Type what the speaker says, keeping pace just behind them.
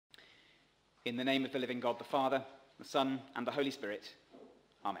In the name of the living God, the Father, the Son, and the Holy Spirit.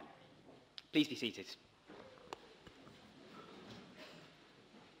 Amen. Please be seated.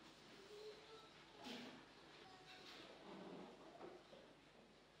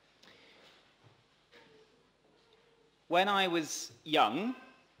 When I was young,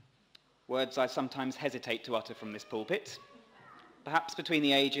 words I sometimes hesitate to utter from this pulpit, perhaps between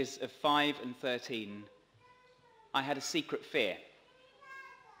the ages of 5 and 13, I had a secret fear.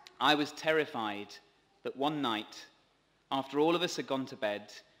 I was terrified that one night, after all of us had gone to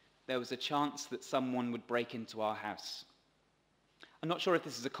bed, there was a chance that someone would break into our house. I'm not sure if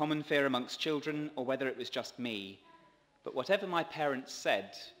this is a common fear amongst children or whether it was just me, but whatever my parents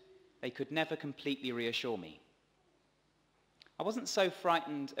said, they could never completely reassure me. I wasn't so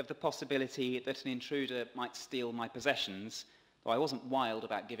frightened of the possibility that an intruder might steal my possessions, though I wasn't wild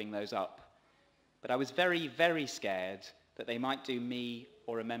about giving those up, but I was very, very scared that they might do me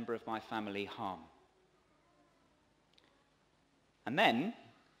or a member of my family harm. And then,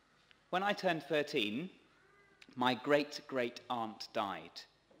 when I turned 13, my great-great-aunt died,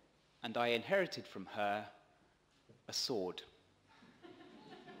 and I inherited from her a sword.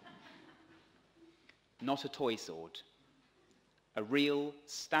 Not a toy sword. A real,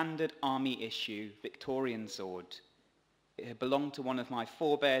 standard army-issue Victorian sword. It had belonged to one of my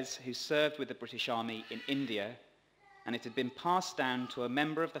forebears who served with the British Army in India, and it had been passed down to a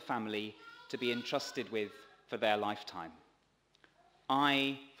member of the family to be entrusted with for their lifetime.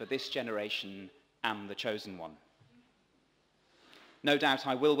 I, for this generation, am the chosen one. No doubt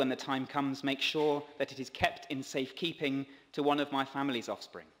I will, when the time comes, make sure that it is kept in safekeeping to one of my family's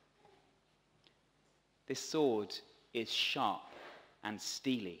offspring. This sword is sharp and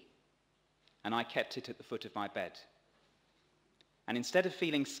steely, and I kept it at the foot of my bed. And instead of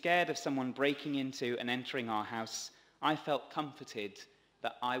feeling scared of someone breaking into and entering our house, I felt comforted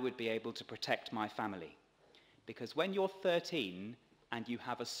that I would be able to protect my family. Because when you're 13 and you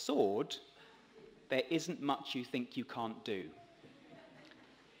have a sword, there isn't much you think you can't do.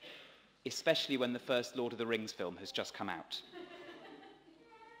 Especially when the first Lord of the Rings film has just come out.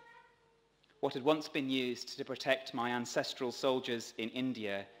 What had once been used to protect my ancestral soldiers in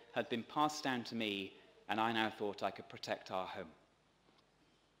India had been passed down to me, and I now thought I could protect our home.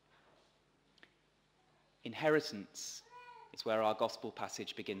 Inheritance is where our gospel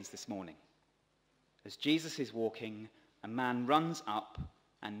passage begins this morning. As Jesus is walking, a man runs up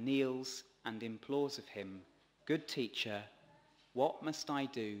and kneels and implores of him, "Good teacher, what must I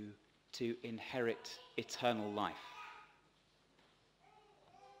do to inherit eternal life?"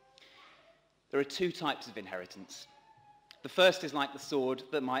 There are two types of inheritance. The first is like the sword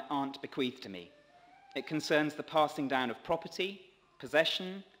that my aunt bequeathed to me. It concerns the passing down of property,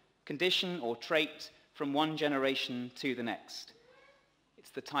 possession, condition, or trait from one generation to the next. It's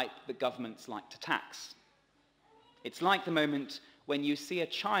the type that governments like to tax. It's like the moment when you see a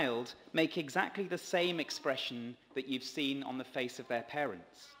child make exactly the same expression that you've seen on the face of their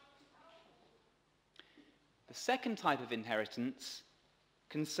parents. The second type of inheritance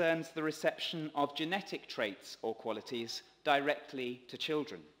concerns the reception of genetic traits or qualities directly to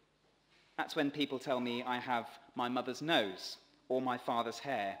children. That's when people tell me I have my mother's nose or my father's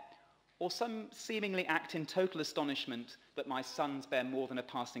hair, or some seemingly act in total astonishment that my sons bear more than a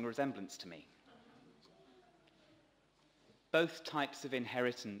passing resemblance to me. Both types of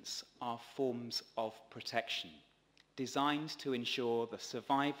inheritance are forms of protection, designed to ensure the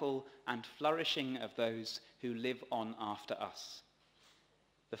survival and flourishing of those who live on after us.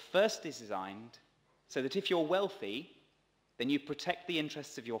 The first is designed so that if you're wealthy, then you protect the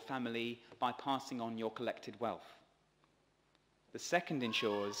interests of your family by passing on your collected wealth. The second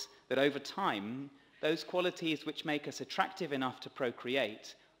ensures that over time, those qualities which make us attractive enough to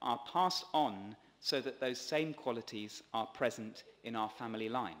procreate are passed on so that those same qualities are present in our family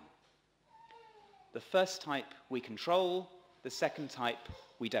line. The first type we control, the second type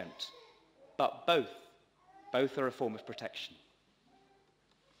we don't. But both are a form of protection.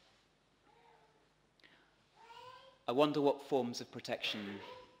 I wonder what forms of protection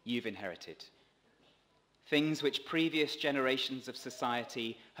you've inherited. Things which previous generations of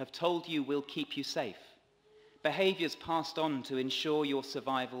society have told you will keep you safe. Behaviours passed on to ensure your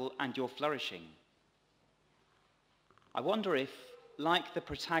survival and your flourishing. I wonder if, like the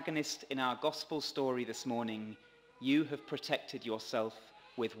protagonist in our gospel story this morning, you have protected yourself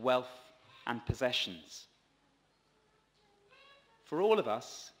with wealth and possessions. For all of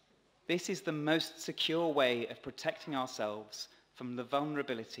us, this is the most secure way of protecting ourselves from the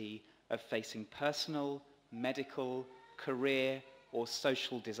vulnerability of facing personal, medical, career, or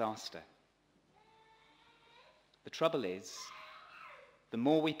social disaster. The trouble is, the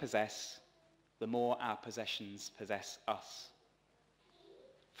more we possess, the more our possessions possess us.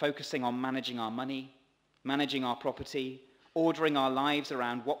 Focusing on managing our money, managing our property, ordering our lives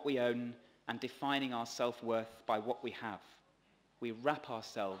around what we own, and defining our self-worth by what we have, we wrap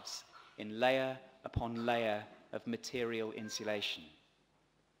ourselves in layer upon layer of material insulation.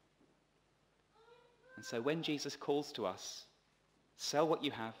 And so when Jesus calls to us, sell what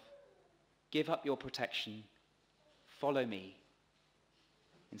you have, give up your protection, follow me,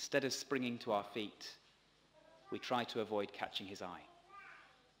 instead of springing to our feet, we try to avoid catching his eye.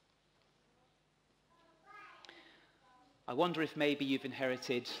 I wonder if maybe you've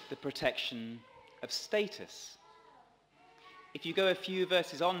inherited the protection of status. If you go a few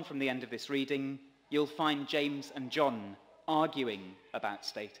verses on from the end of this reading, you'll find James and John arguing about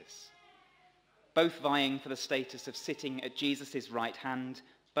status, both vying for the status of sitting at Jesus' right hand,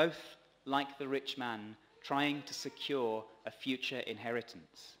 both, like the rich man, trying to secure a future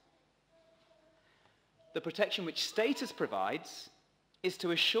inheritance. The protection which status provides is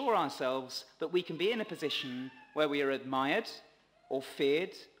to assure ourselves that we can be in a position where we are admired or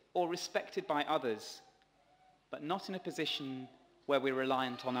feared or respected by others, but not in a position where we're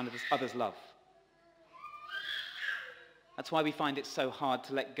reliant on others' love. That's why we find it so hard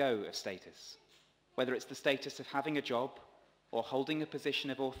to let go of status, whether it's the status of having a job or holding a position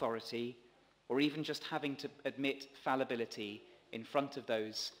of authority, or even just having to admit fallibility in front of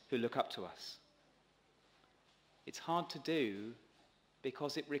those who look up to us. It's hard to do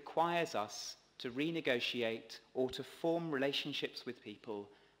because it requires us to renegotiate or to form relationships with people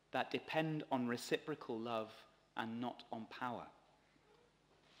that depend on reciprocal love and not on power.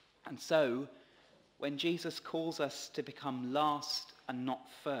 And so, when Jesus calls us to become last and not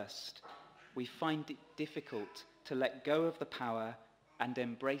first, we find it difficult to let go of the power and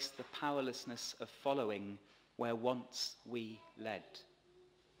embrace the powerlessness of following where once we led.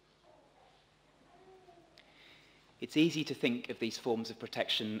 It's easy to think of these forms of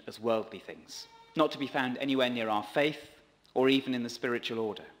protection as worldly things, not to be found anywhere near our faith or even in the spiritual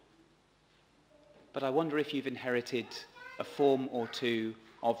order. But I wonder if you've inherited a form or two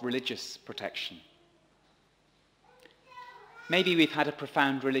of religious protection. Maybe we've had a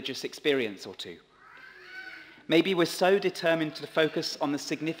profound religious experience or two. Maybe we're so determined to focus on the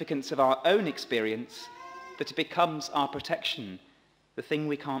significance of our own experience that it becomes our protection, the thing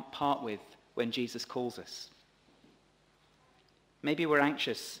we can't part with when Jesus calls us. Maybe we're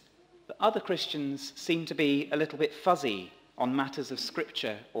anxious that other Christians seem to be a little bit fuzzy on matters of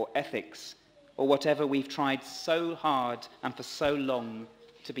scripture or ethics or whatever we've tried so hard and for so long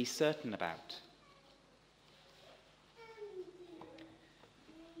to be certain about.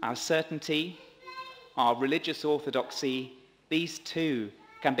 Our certainty, our religious orthodoxy, these too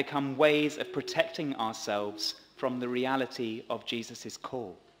can become ways of protecting ourselves from the reality of Jesus'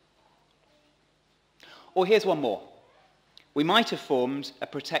 call. Or here's one more. We might have formed a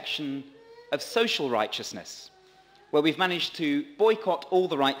protection of social righteousness, where we've managed to boycott all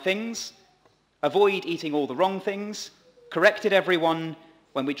the right things, avoid eating all the wrong things, corrected everyone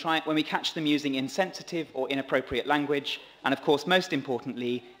when we catch them using insensitive or inappropriate language, and of course, most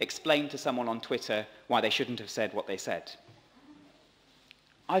importantly, explain to someone on Twitter why they shouldn't have said what they said.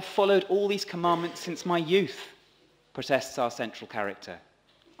 I've followed all these commandments since my youth, protests our central character.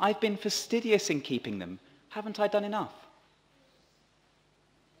 I've been fastidious in keeping them. Haven't I done enough?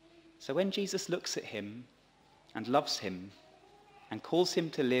 So when Jesus looks at him and loves him and calls him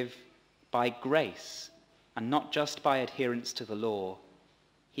to live by grace and not just by adherence to the law,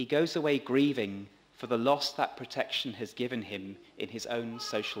 he goes away grieving for the loss that protection has given him in his own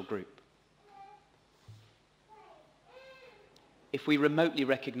social group. If we remotely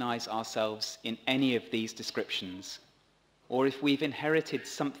recognize ourselves in any of these descriptions, or if we've inherited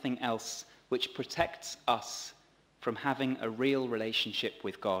something else which protects us from having a real relationship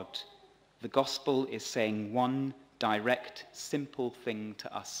with God, the gospel is saying one direct, simple thing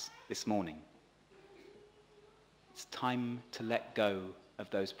to us this morning. It's time to let go of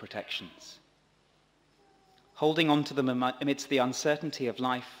those protections. Holding on to them amidst the uncertainty of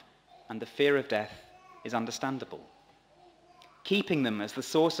life and the fear of death is understandable. Keeping them as the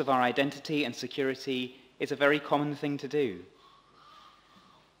source of our identity and security is a very common thing to do.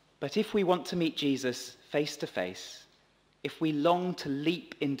 But if we want to meet Jesus face to face, if we long to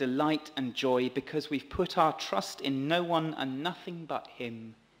leap in delight and joy because we've put our trust in no one and nothing but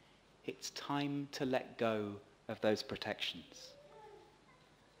him, it's time to let go of those protections.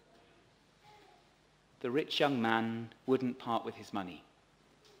 The rich young man wouldn't part with his money.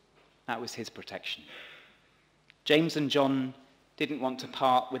 That was his protection. James and John didn't want to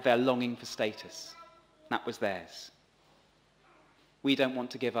part with their longing for status. That was theirs. We don't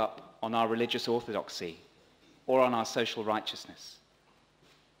want to give up on our religious orthodoxy or on our social righteousness.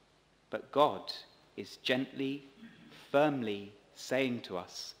 But God is gently, firmly saying to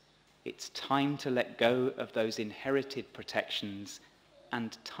us, it's time to let go of those inherited protections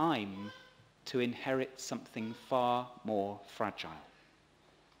and time to inherit something far more fragile.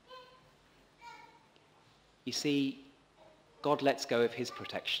 You see, God lets go of his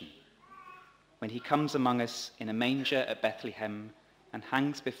protection when he comes among us in a manger at Bethlehem and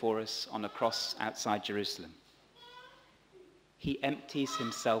hangs before us on a cross outside Jerusalem. He empties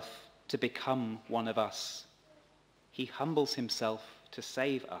himself to become one of us. He humbles himself to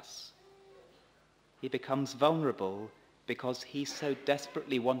save us. He becomes vulnerable because he so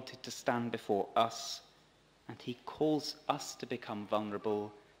desperately wanted to stand before us, and he calls us to become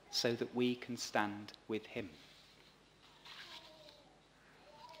vulnerable so that we can stand with him.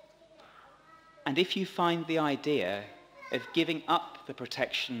 And if you find the idea of giving up the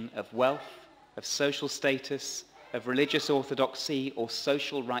protection of wealth, of social status, of religious orthodoxy or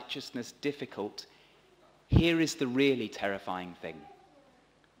social righteousness difficult, here is the really terrifying thing.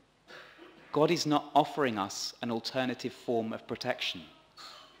 God is not offering us an alternative form of protection.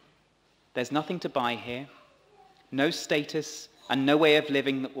 There's nothing to buy here, no status and no way of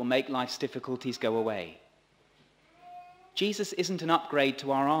living that will make life's difficulties go away. Jesus isn't an upgrade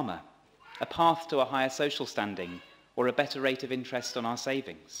to our armour, a path to a higher social standing, or a better rate of interest on our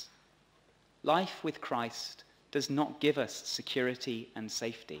savings. Life with Christ does not give us security and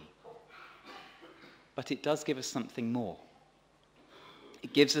safety, but it does give us something more.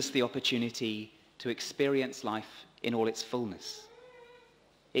 It gives us the opportunity to experience life in all its fullness.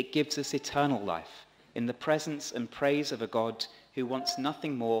 It gives us eternal life in the presence and praise of a God who wants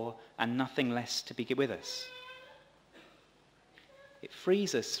nothing more and nothing less to be with us. It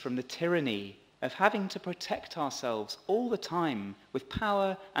frees us from the tyranny of having to protect ourselves all the time with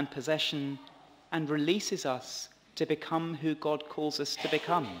power and possession, and releases us to become who God calls us to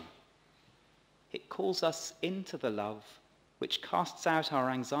become. It calls us into the love which casts out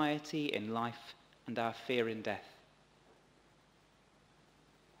our anxiety in life and our fear in death.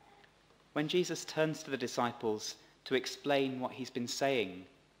 When Jesus turns to the disciples to explain what he's been saying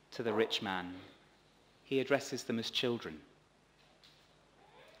to the rich man, he addresses them as children.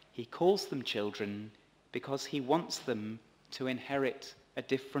 He calls them children because he wants them to inherit a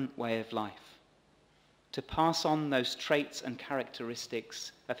different way of life, to pass on those traits and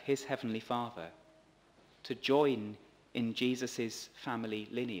characteristics of his heavenly Father, to join in Jesus' family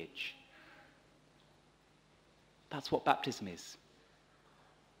lineage. That's what baptism is.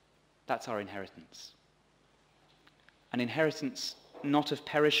 That's our inheritance. An inheritance not of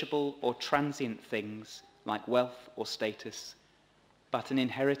perishable or transient things like wealth or status, but an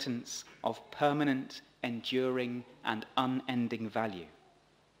inheritance of permanent, enduring, and unending value,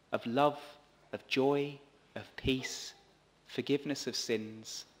 of love, of joy, of peace, forgiveness of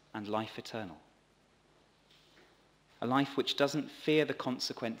sins, and life eternal. A life which doesn't fear the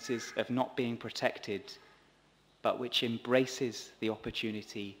consequences of not being protected, but which embraces the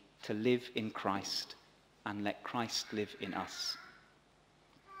opportunity to live in Christ and let Christ live in us.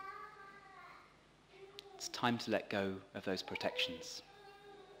 It's time to let go of those protections.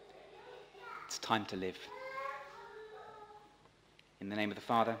 It's time to live. In the name of the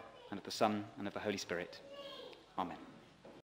Father, and of the Son, and of the Holy Spirit. Amen.